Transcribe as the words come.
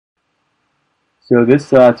So this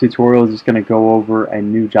tutorial is just going to go over a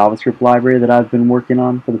new JavaScript library that I've been working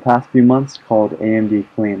on for the past few months called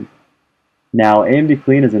AMDClean. Now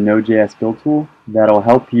AMDClean is a Node.js build tool that will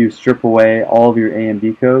help you strip away all of your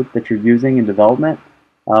AMD code that you're using in development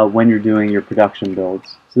when you're doing your production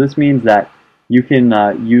builds. So this means that you can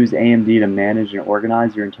use AMD to manage and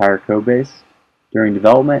organize your entire code base during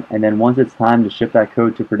development, and then once it's time to ship that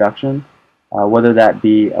code to production, whether that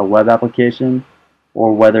be a web application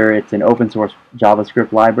or whether it's an open source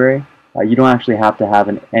JavaScript library, you don't actually have to have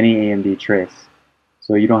any AMD trace.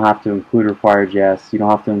 So you don't have to include Require.js, you don't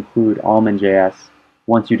have to include AMDClean.js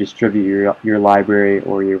once you distribute your library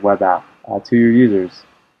or your web app to your users.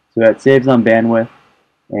 So that saves on bandwidth,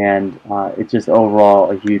 and it's just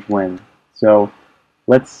overall a huge win. So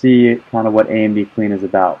let's see kind of what AMDClean is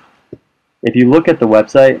about. If you look at the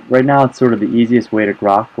website, right now it's sort of the easiest way to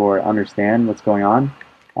grok or understand what's going on.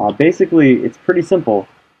 Basically, it's pretty simple.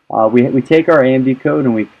 We take our AMD code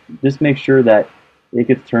and we just make sure that it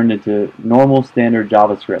gets turned into normal standard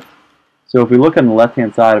JavaScript. So if we look on the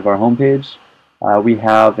left-hand side of our homepage, we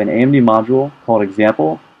have an AMD module called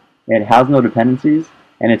example. It has no dependencies,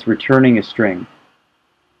 and it's returning a string.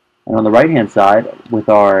 And on the right-hand side, with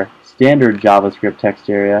our standard JavaScript text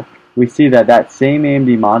area, we see that that same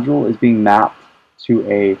AMD module is being mapped to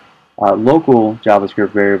a local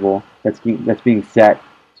JavaScript variable that's being set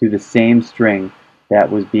to the same string that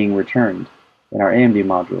was being returned in our AMD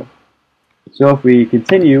module. So if we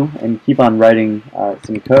continue and keep on writing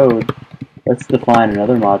some code, let's define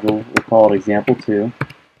another module. We'll call it example2,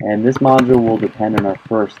 and this module will depend on our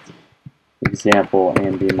first example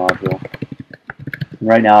AMD module. And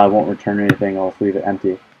right now I won't return anything, I'll just leave it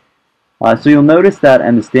empty. So you'll notice that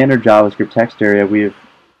in the standard JavaScript text area, we have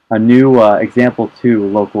a new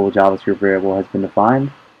example2 local JavaScript variable has been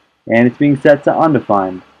defined, and it's being set to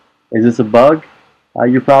undefined. Is this a bug?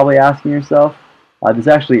 You're probably asking yourself. This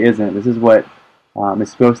actually isn't. This is what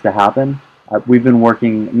is supposed to happen. We've been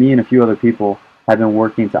working, me and a few other people have been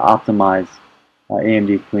working to optimize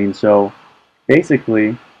AMDClean. So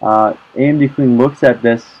basically, AMDClean looks at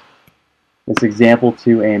this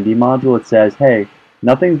example2 AMD module. It says, hey,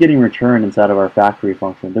 nothing's getting returned inside of our factory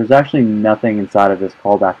function. There's actually nothing inside of this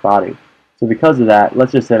callback body. So because of that,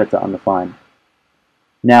 let's just set it to undefined.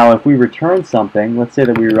 Now if we return something, let's say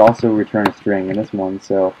that we also return a string in this one.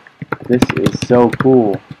 So this is so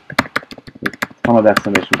cool. With a ton of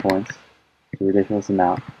exclamation points. It's a ridiculous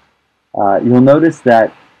amount. You'll notice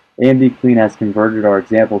that AMDClean has converted our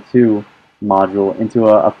example2 module into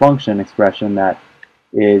a function expression that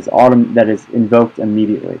is invoked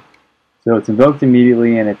immediately. So it's invoked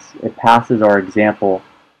immediately, and it passes our example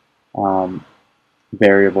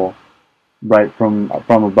variable right from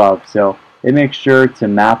above. So it makes sure to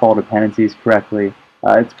map all dependencies correctly.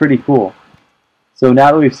 It's pretty cool. So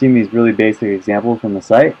now that we've seen these really basic examples from the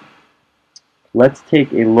site, let's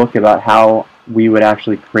take a look about how we would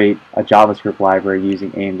actually create a JavaScript library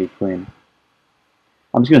using AMDClean.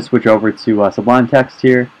 I'm just going to switch over to Sublime Text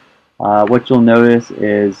here. What you'll notice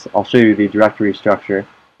is I'll show you the directory structure.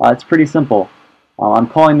 It's pretty simple. I'm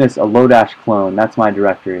calling this a Lodash clone. That's my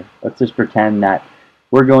directory. Let's just pretend that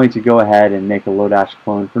we're going to go ahead and make a Lodash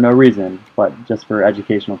clone for no reason, but just for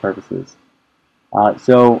educational purposes.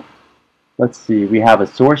 So let's see. We have a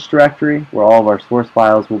source directory where all of our source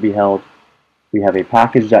files will be held. We have a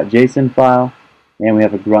package.json file, and we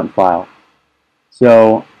have a grunt file.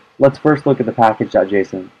 So let's first look at the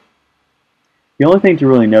package.json. The only thing to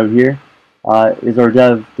really note here is our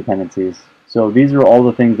dev dependencies. So these are all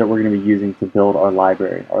the things that we're going to be using to build our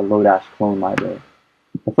library, our Lodash clone library.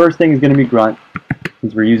 The first thing is going to be grunt,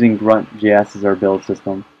 since we're using Grunt.js as our build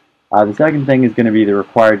system. The second thing is going to be the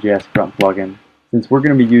Require.js grunt plugin, since we're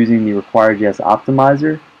going to be using the Require.js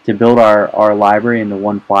optimizer to build our library into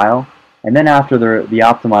one file. And then after the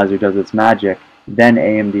optimizer does its magic, then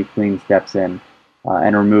AMDClean steps in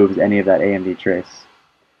and removes any of that AMD trace.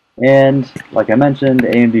 And like I mentioned,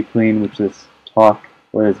 AMDClean, which this talk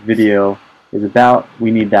or this video is about,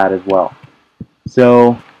 we need that as well.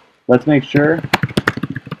 So let's make sure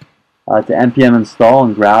to npm install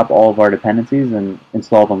and grab all of our dependencies and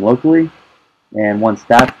install them locally. And once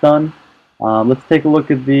that's done, let's take a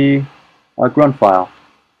look at the grunt file.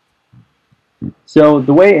 So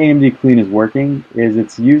the way AMDClean is working is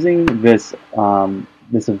it's using this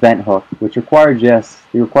this event hook, which the Require.js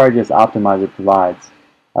optimizer provides,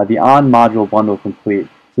 the on module bundle complete.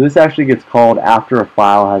 So this actually gets called after a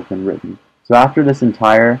file has been written. So after this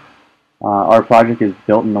entire our project is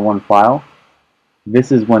built into one file,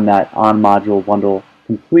 this is when that on module bundle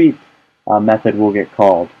complete method will get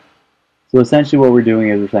called. So essentially what we're doing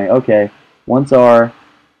is we're saying, okay, once our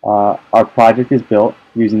our project is built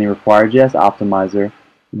using the Require.js optimizer.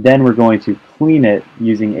 Then we're going to clean it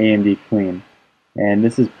using AMD Clean. And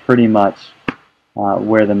this is pretty much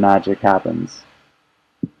where the magic happens,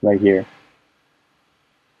 right here.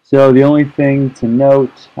 So the only thing to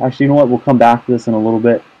note, actually, you know what, we'll come back to this in a little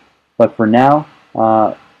bit, but for now,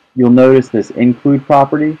 you'll notice this include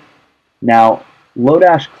property. Now,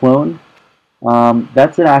 low-clone,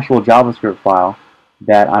 that's an actual JavaScript file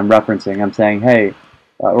that I'm referencing. I'm saying, hey,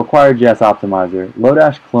 Require.js optimizer,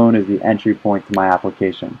 low-clone is the entry point to my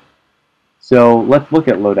application. So let's look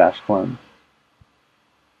at low-clone.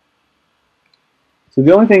 So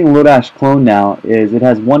the only thing low-clone now is it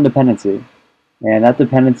has one dependency, and that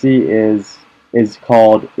dependency is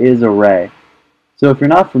called isArray. So if you're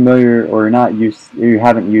not familiar or you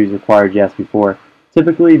haven't used Require.js before,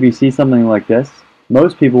 typically if you see something like this,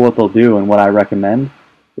 most people what they'll do and what I recommend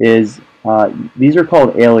is these are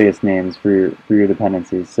called alias names for your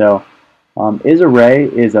dependencies. So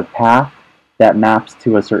isArray is a path that maps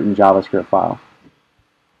to a certain JavaScript file.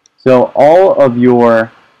 So all of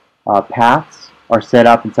your paths are set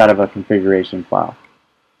up inside of a configuration file.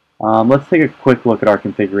 Let's take a quick look at our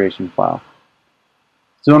configuration file.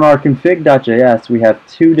 So in our config.js, we have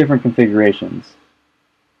two different configurations.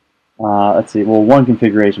 Let's see, well, one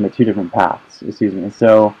configuration, but two different paths, excuse me.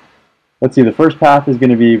 So let's see, the first path is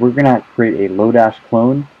going to be, we're going to create a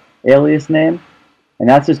low-clone alias name, and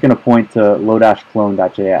that's just going to point to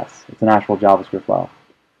low-clone.js. It's an actual JavaScript file.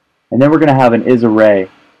 And then we're going to have an isArray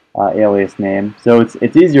alias name. So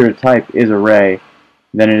it's easier to type isArray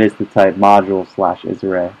than it is to type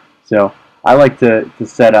module/isArray. So I like to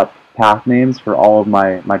set up path names for all of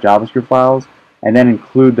my JavaScript files and then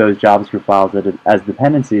include those JavaScript files as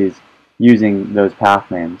dependencies using those path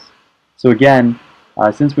names. So again,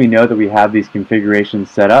 since we know that we have these configurations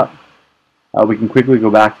set up, we can quickly go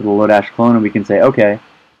back to the low-clone and we can say, okay,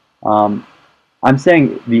 I'm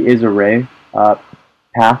saying the isArray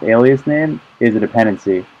path alias name is a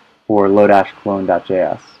dependency for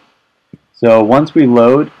low-clone.js. So once we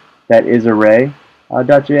load that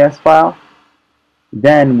isArray.js file,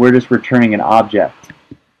 then we're just returning an object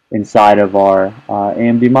inside of our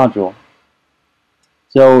AMD module.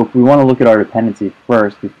 So if we want to look at our dependency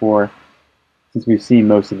first since we've seen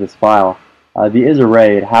most of this file, the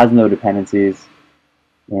isArray, it has no dependencies,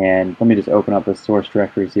 and let me just open up the source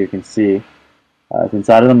directory so you can see. It's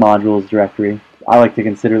inside of the modules directory. I like to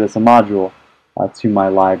consider this a module to my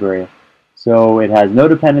library. So it has no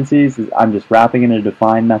dependencies. I'm just wrapping in a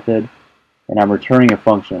define method, and I'm returning a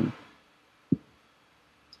function.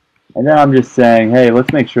 And then I'm just saying, hey,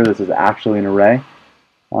 let's make sure this is actually an array.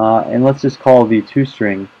 And let's just call the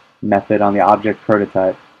toString method on the object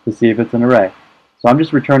prototype to see if it's an array. So I'm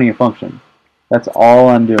just returning a function. That's all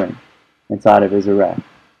I'm doing inside of isArray.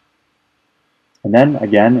 And then,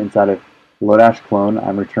 again, inside of low-clone,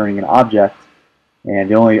 I'm returning an object. And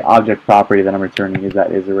the only object property that I'm returning is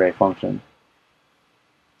that isArray function.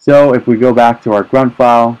 So if we go back to our grunt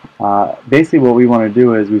file, basically what we want to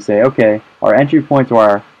do is we say, okay, our entry point to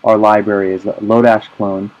our library is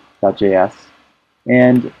low-clone.js,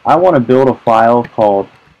 and I want to build a file called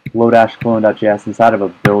low-clone.js inside of a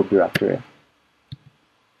build directory.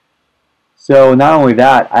 So not only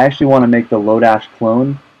that, I actually want to make the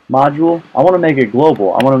low-clone module, I want to make it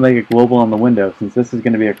global. I want to make it global on the window since this is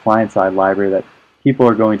going to be a client-side library that people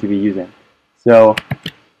are going to be using. So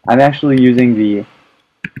I'm actually using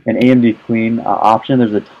an AMD Clean option.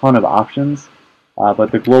 There's a ton of options,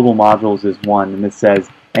 but the global modules is one, and it says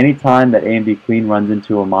anytime that AMD Clean runs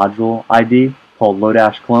into a module ID called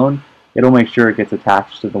low-clone, it'll make sure it gets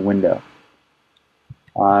attached to the window.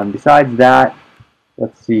 Besides that,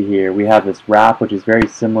 let's see here, we have this wrap, which is very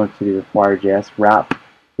similar to the Require.js wrap,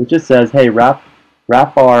 which just says, hey, wrap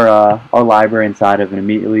our library inside of an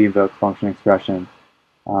immediately invoked function expression.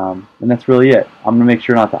 And that's really it. I'm going to make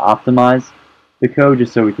sure not to optimize the code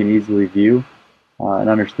just so we can easily view and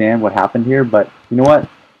understand what happened here. But you know what?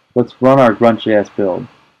 Let's run our grunt.js build.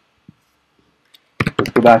 Let's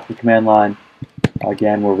go back to the command line.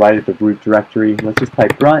 Again, we're right at the root directory. Let's just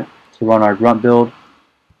type grunt to run our grunt build.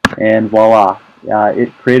 And voila.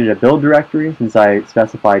 It created a build directory since I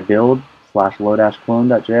specified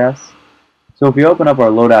build/low-clone.js. So if we open up our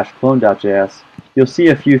low-clone.js, you'll see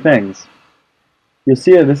a few things. You'll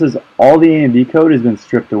see that this is all the AMD code has been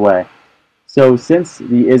stripped away. So since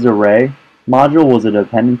the isArray module was a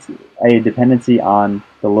dependency on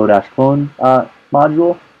the low-clone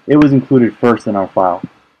module, it was included first in our file.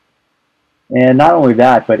 And not only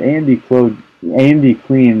that, but AMD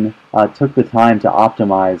Clean took the time to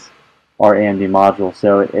optimize our AMD module.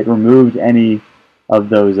 So it removed any of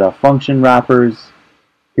those function wrappers,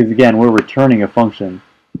 because again, we're returning a function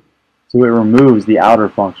So it removes the outer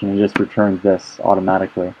function and just returns this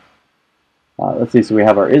automatically. Let's see, so we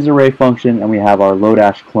have our isArray function and we have our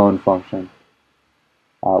load-clone function,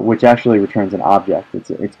 which actually returns an object.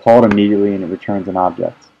 It's called immediately and it returns an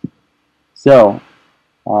object. So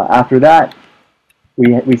after that,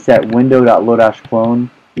 we set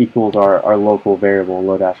window.load-clone equals our local variable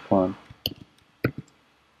load-clone.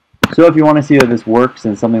 So if you want to see that this works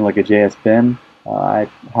in something like a JS bin, I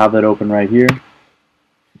have that open right here.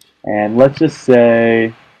 And let's just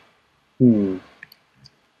say, I'll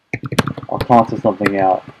console something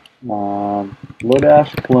out. Load-clone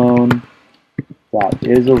dot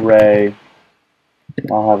isArray.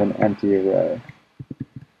 I'll have an empty array.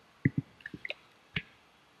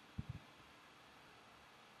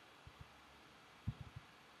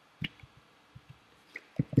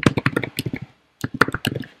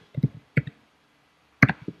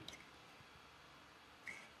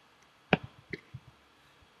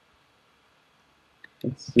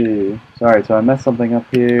 Let's see. Sorry, so I messed something up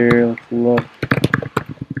here. Let's look.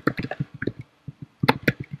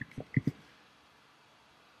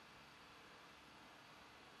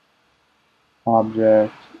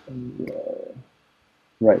 Object.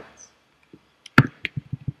 Right.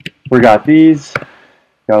 Forgot these.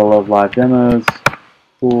 Gotta love live demos.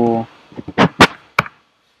 Cool.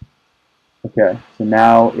 Okay, so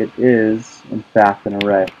now it is, in fact, an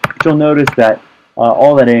array. But you'll notice that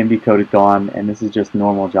all that AMD code is gone, and this is just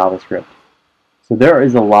normal JavaScript. So there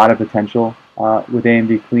is a lot of potential with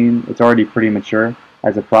AMD Clean. It's already pretty mature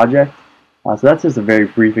as a project. So that's just a very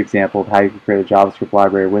brief example of how you can create a JavaScript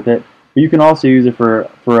library with it. But you can also use it for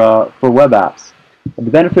web apps.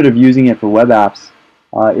 The benefit of using it for web apps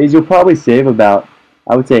is you'll probably save about,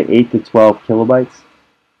 I would say, 8 to 12 kilobytes.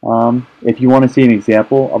 If you want to see an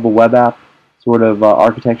example of a web app sort of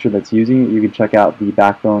architecture that's using it, you can check out the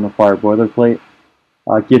Backbone Require boilerplate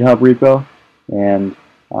GitHub repo, and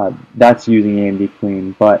that's using AMD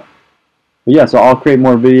Clean. But yeah, so I'll create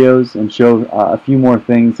more videos and show a few more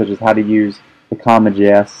things, such as how to use the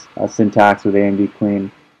comma.js syntax with AMD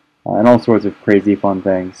Clean, and all sorts of crazy fun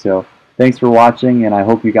things. So thanks for watching, and I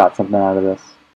hope you got something out of this.